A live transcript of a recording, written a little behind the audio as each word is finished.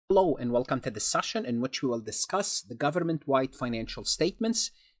Hello and welcome to this session in which we will discuss the government-wide financial statements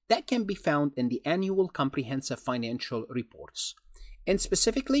that can be found in the annual comprehensive financial reports. And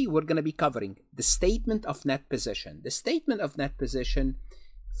specifically, we're going to be covering the statement of net position. The statement of net position,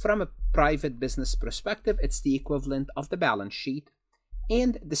 from a private business perspective, it's the equivalent of the balance sheet,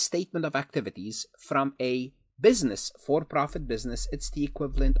 and the statement of activities from a business, for-profit business, it's the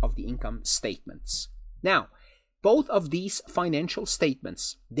equivalent of the income statements. Now, both of these financial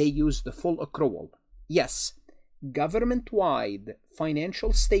statements, they use the full accrual. Yes, government-wide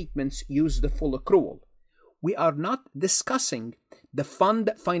financial statements use the full accrual. We are not discussing the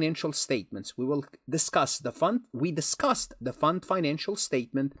fund financial statements. We will discuss the fund. We discussed the fund financial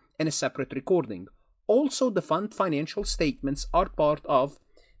statement in a separate recording. Also, the fund financial statements are part of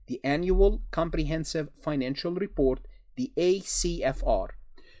the annual comprehensive financial report, the ACFR.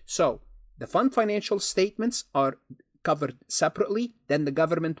 So, the fund financial statements are covered separately than the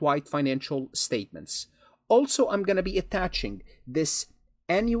government-wide financial statements. Also, I'm going to be attaching this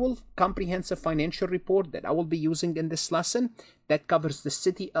annual comprehensive financial report that I will be using in this lesson that covers the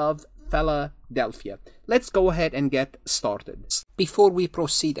city of Philadelphia. Let's go ahead and get started. Before we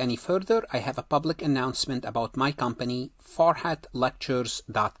proceed any further, I have a public announcement about my company,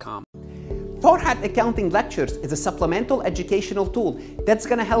 farhatlectures.com. Farhat Accounting Lectures is a supplemental educational tool that's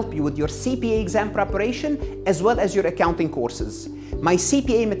going to help you with your CPA exam preparation as well as your accounting courses. My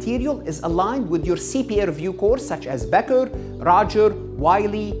CPA material is aligned with your CPA review course such as Becker, Roger,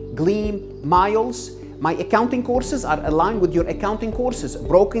 Wiley, Gleam, Miles. My accounting courses are aligned with your accounting courses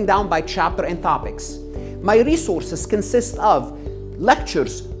broken down by chapter and topics. My resources consist of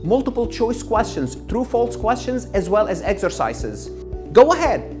lectures, multiple choice questions, true-false questions, as well as exercises. Go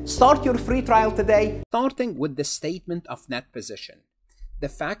ahead, start your free trial today. Starting with the statement of net position. The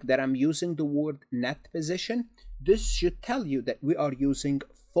fact that I'm using the word net position, this should tell you that we are using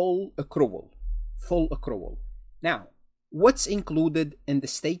full accrual. Full accrual. Now, what's included in the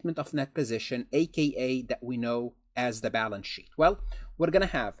statement of net position, aka that we know as the balance sheet? Well, we're going to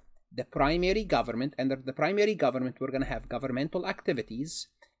have the primary government. Under the primary government, we're going to have governmental activities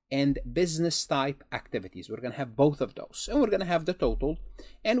and business type activities. We're going to have both of those, and we're going to have the total,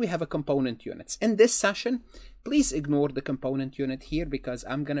 and we have a component units. In this session, please ignore the component unit here because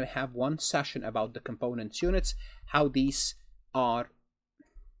I'm going to have one session about the component units, how these are.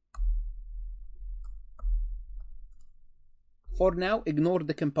 For now, ignore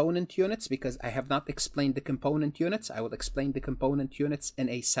the component units because I have not explained the component units. I will explain the component units in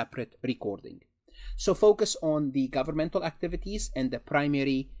a separate recording. So focus on the governmental activities and the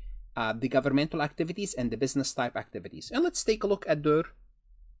primary the governmental activities and the business type activities. And let's take a look at their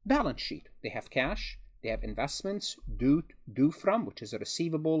balance sheet. They have cash, they have investments, due from, which is a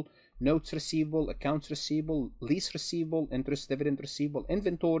receivable, notes receivable, accounts receivable, lease receivable, interest dividend receivable,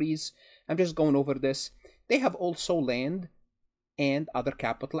 inventories. I'm just going over this. They have also land and other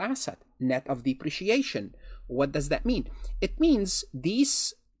capital asset, net of depreciation. What does that mean? It means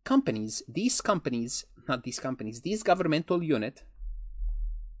these governmental unit.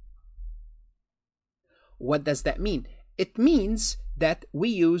 What does that mean? It means that we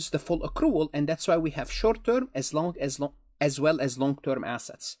use the full accrual, and that's why we have short-term as well as long-term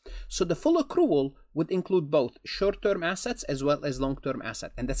assets. So the full accrual would include both short-term assets as well as long-term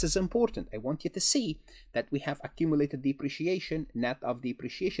assets. And this is important. I want you to see that we have accumulated depreciation, net of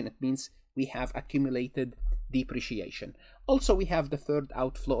depreciation. It means we have accumulated depreciation. Also, we have the third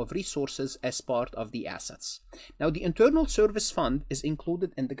outflow of resources as part of the assets. Now, the internal service fund is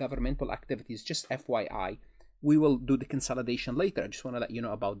included in the governmental activities, just FYI. We will do the consolidation later. I just want to let you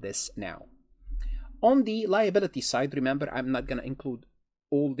know about this now. On the liability side, remember, I'm not going to include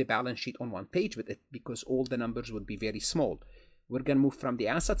all the balance sheet on one page with it because all the numbers would be very small. We're going to move from the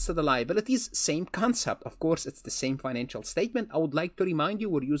assets to the liabilities. Same concept. Of course, it's the same financial statement. I would like to remind you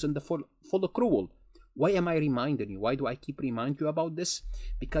we're using the full accrual. Why am I reminding you? Why do I keep reminding you about this?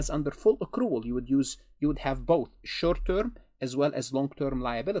 Because under full accrual, you would have both short-term as well as long-term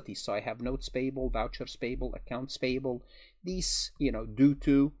liabilities. So I have notes payable, vouchers payable, accounts payable, these, due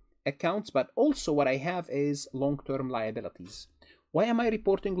to accounts, but also what I have is long-term liabilities. Why am I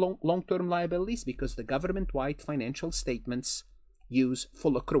reporting long-term liabilities? Because the government-wide financial statements use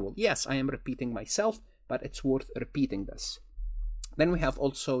full accrual. Yes, I am repeating myself, but it's worth repeating this. Then we have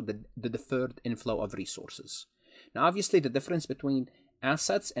also the deferred inflow of resources. Now, obviously, the difference between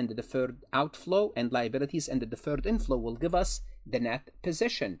assets and the deferred outflow and liabilities and the deferred inflow will give us the net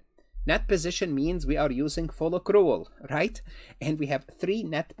position. Net position means we are using full accrual, right? And we have three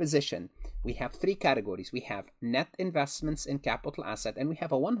net position. We have three categories. We have net investments in capital asset, and we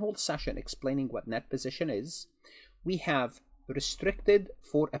have a one whole session explaining what net position is. We have restricted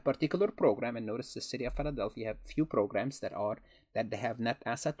for a particular program, and notice the City of Philadelphia have few programs that they have net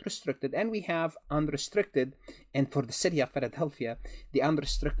asset restricted, and we have unrestricted. And for the City of Philadelphia, the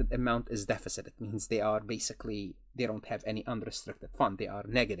unrestricted amount is deficit. It means they don't have any unrestricted fund. They are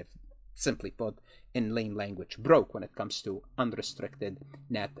negative, simply put in lame language, broke when it comes to unrestricted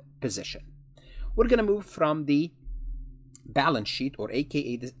net position. We're going to move from the balance sheet, or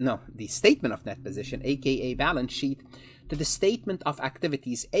the statement of net position, aka balance sheet, to the statement of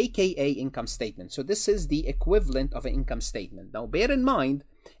activities, aka income statement. So this is the equivalent of an income statement. Now bear in mind,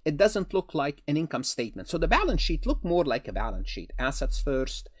 it doesn't look like an income statement. So the balance sheet looked more like a balance sheet. Assets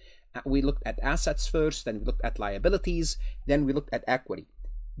first. We looked at assets first, then we looked at liabilities, then we looked at equity.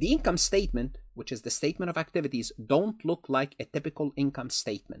 The income statement, which is the statement of activities, don't look like a typical income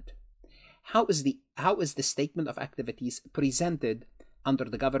statement. How is the statement of activities presented under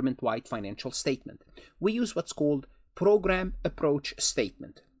the government-wide financial statement? We use what's called program approach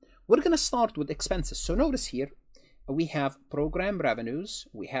statement. We're going to start with expenses. So notice here, we have program revenues,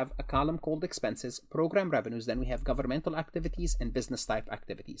 we have a column called expenses, program revenues, then we have governmental activities and business type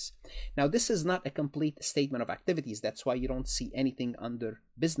activities. Now this is not a complete statement of activities. That's why you don't see anything under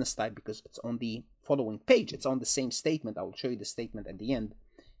business type, because it's on the following page. It's on the same statement. I will show you the statement at the end.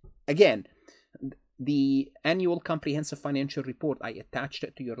 Again, the annual comprehensive financial report, I attached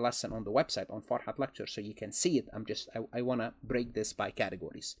it to your lesson on the website on Farhat Lecture, so you can see it. I want to break this by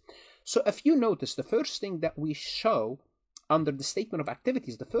categories. So if you notice, the first thing that we show under the statement of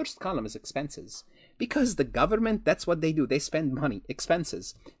activities, the first column is expenses, because the government, that's what they do. They spend money,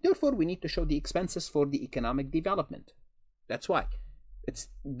 expenses. Therefore, we need to show the expenses for the economic development. That's why.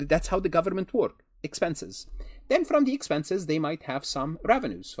 That's how the government works. Expenses. Then from the expenses, they might have some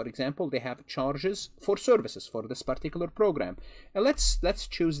revenues. For example, they have charges for services for this particular program. And let's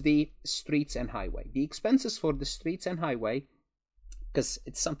choose the streets and highway. The expenses for the streets and highway, because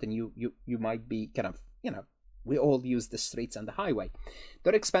it's something you might be kind of, we all use the streets and the highway.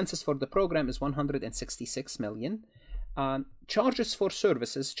 Their expenses for the program is 166 million. Charges for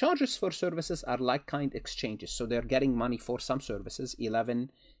services. Charges for services are like-kind exchanges. So they're getting money for some services,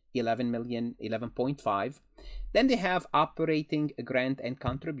 11 million, 11.5. Then they have operating grant and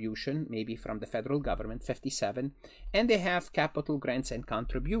contribution, maybe from the federal government, 57. And they have capital grants and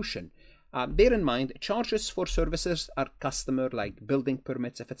contribution. Bear in mind, charges for services are customer, like building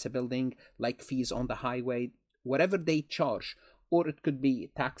permits, if it's a building, like fees on the highway, whatever they charge. Or it could be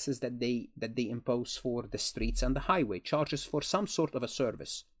taxes that they impose for the streets and the highway, charges for some sort of a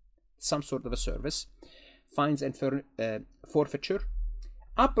service. Fines and forfeiture.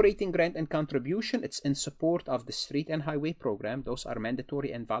 Operating grant and contribution, it's in support of the street and highway program. Those are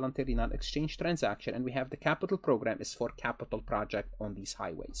mandatory and voluntary non-exchange transaction. And we have the capital program is for capital project on these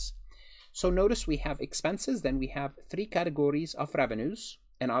highways. So notice we have expenses, then we have three categories of revenues.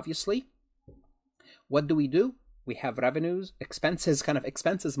 And obviously, what do? We have revenues, expenses, kind of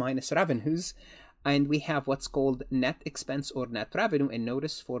expenses minus revenues. And we have what's called net expense or net revenue. And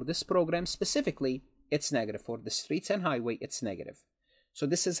notice for this program specifically, it's negative. For the streets and highway, it's negative. So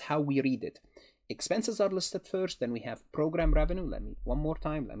this is how we read it. Expenses are listed first, then we have program revenue. One more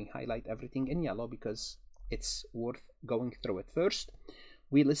time, let me highlight everything in yellow because it's worth going through it. First,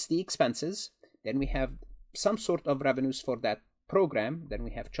 we list the expenses, then we have some sort of revenues for that program, then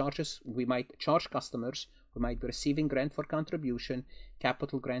we have charges. We might charge customers, we might be receiving grant for contribution,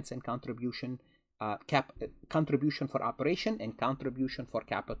 capital grants and contribution, contribution for operation, and contribution for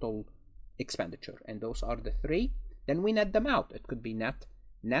capital expenditure. And those are the three. Then we net them out. It could be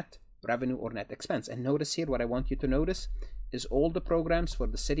net revenue or net expense. And notice here, what I want you to notice is all the programs for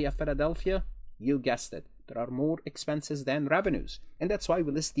the City of Philadelphia, you guessed it, there are more expenses than revenues. And that's why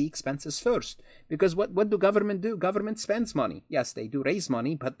we list the expenses first. Because what do government do? Government spends money. Yes, they do raise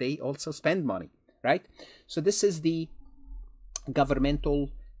money, but they also spend money, right? So this is the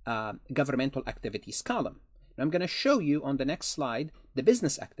governmental activities column. I'm going to show you on the next slide the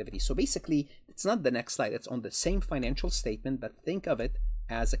business activity. So basically, it's not the next slide. It's on the same financial statement, but think of it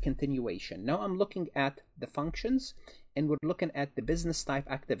as a continuation. Now I'm looking at the functions, and we're looking at the business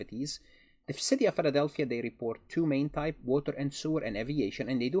type activities. The City of Philadelphia, they report two main type, water and sewer and aviation,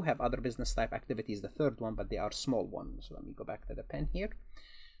 and they do have other business type activities, the third one, but they are small ones. So let me go back to the pen here.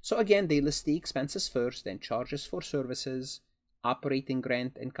 So again, they list the expenses first, then charges for services, operating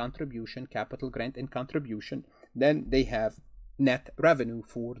grant and contribution, capital grant and contribution. Then they have net revenue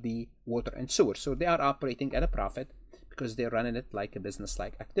for the water and sewer. So they are operating at a profit because they're running it like a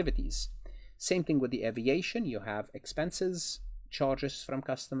business-like activities. Same thing with the aviation. You have expenses, charges from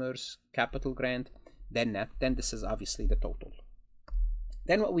customers, capital grant, then net. Then this is obviously the total.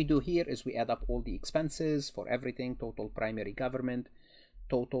 Then what we do here is we add up all the expenses for everything, total primary government,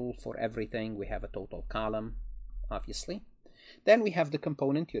 total for everything. We have a total column, obviously. Then we have the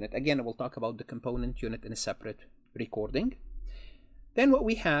component unit. Again, we'll talk about the component unit in a separate recording. Then what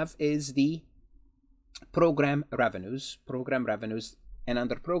we have is the program revenues. And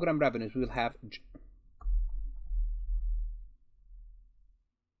under program revenues, we'll have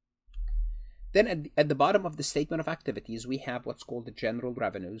then at the bottom of the statement of activities, we have what's called the general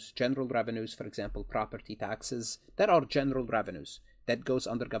revenues. General revenues, for example, property taxes, that are general revenues that goes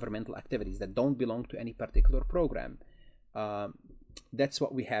under governmental activities that don't belong to any particular program. That's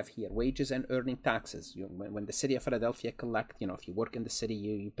what we have here. Wages and earning taxes. When the city of Philadelphia collect, if you work in the city,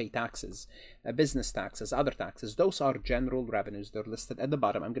 you pay taxes, business taxes, other taxes. Those are general revenues. They're listed at the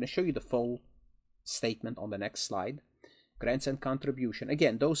bottom. I'm going to show you the full statement on the next slide. Grants and contribution.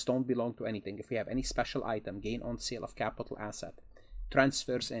 Again, those don't belong to anything. If we have any special item, gain on sale of capital asset,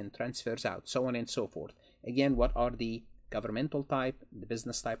 transfers in, transfers out, so on and so forth. Again, what are the governmental type, the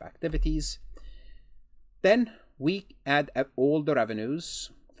business type activities? Then we add up all the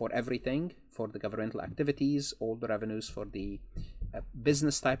revenues for everything, for the governmental activities, all the revenues for the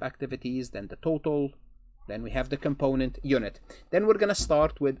business type activities, then the total, then we have the component unit. Then we're going to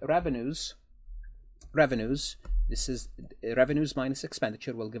start with revenues. This is revenues minus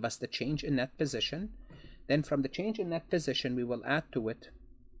expenditure will give us the change in net position. Then from the change in net position, we will add to it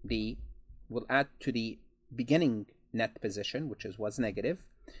the beginning net position, which was negative.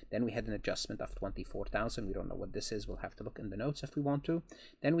 Then we had an adjustment of 24,000. We don't know what this is. We'll have to look in the notes if we want to.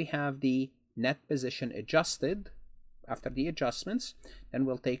 Then we have the net position adjusted after the adjustments. Then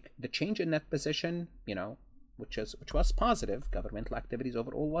we'll take the change in net position, which was positive. Governmental activities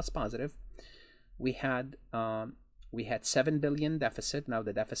overall was positive. We had 7 billion deficit. Now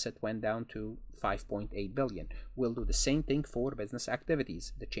the deficit went down to 5.8 billion. We'll do the same thing for business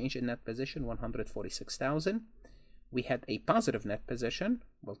activities. The change in net position 146,000. We had a positive net position.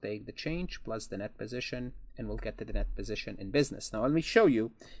 We'll take the change plus the net position, and we'll get to the net position in business. Now let me show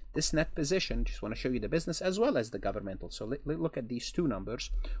you this net position. Just want to show you the business as well as the governmental. So look at these two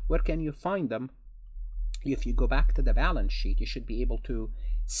numbers. Where can you find them? If you go back to the balance sheet, you should be able to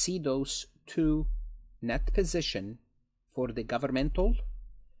see those two net position for the governmental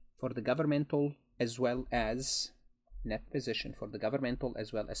as well as net position for the governmental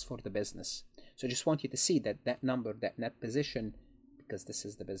as well as for the business. So I just want you to see that number, that net position, because this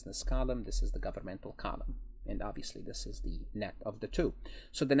is the business column, this is the governmental column, and obviously this is the net of the two.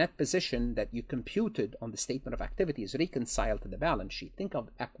 So the net position that you computed on the statement of activities reconciled to the balance sheet. Think of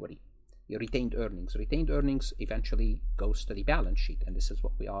equity, your retained earnings. Retained earnings eventually goes to the balance sheet, and this is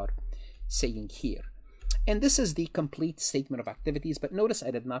what we are saying here. And this is the complete statement of activities, but notice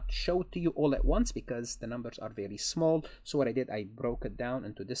I did not show it to you all at once because the numbers are very small. So what I did, I broke it down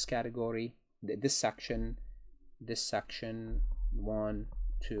into this category, this section 1,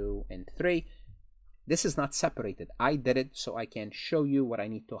 2, and 3. This is not separated. I did it so I can show you what I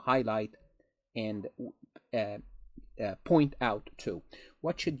need to highlight and point out to.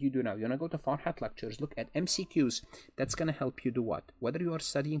 What should you do now? You want to go to Farhat Lectures, look at MCQs. That's going to help you do what? Whether you are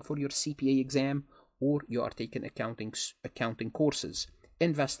studying for your CPA exam or you are taking accounting courses.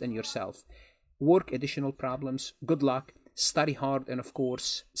 Invest in yourself. Work additional problems. Good luck. Study hard, and of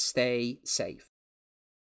course, stay safe.